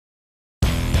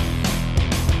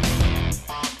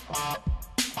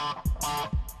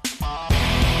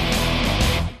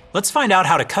Let's find out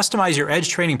how to customize your Edge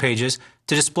training pages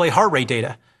to display heart rate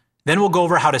data. Then we'll go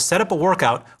over how to set up a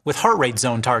workout with heart rate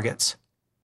zone targets.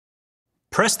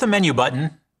 Press the menu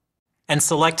button and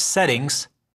select Settings,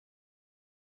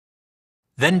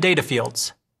 then Data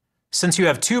Fields. Since you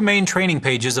have two main training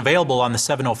pages available on the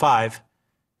 705,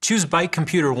 choose Bike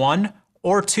Computer 1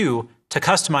 or 2 to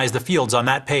customize the fields on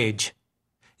that page.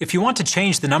 If you want to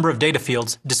change the number of data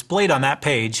fields displayed on that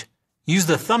page, use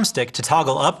the thumbstick to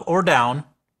toggle up or down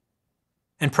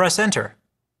and press Enter.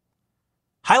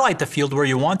 Highlight the field where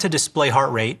you want to display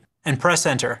heart rate and press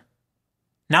Enter.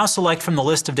 Now select from the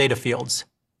list of data fields.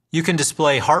 You can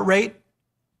display heart rate,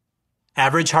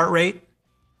 average heart rate,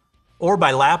 or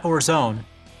by lap or zone.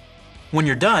 When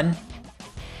you're done,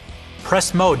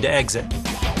 press Mode to exit.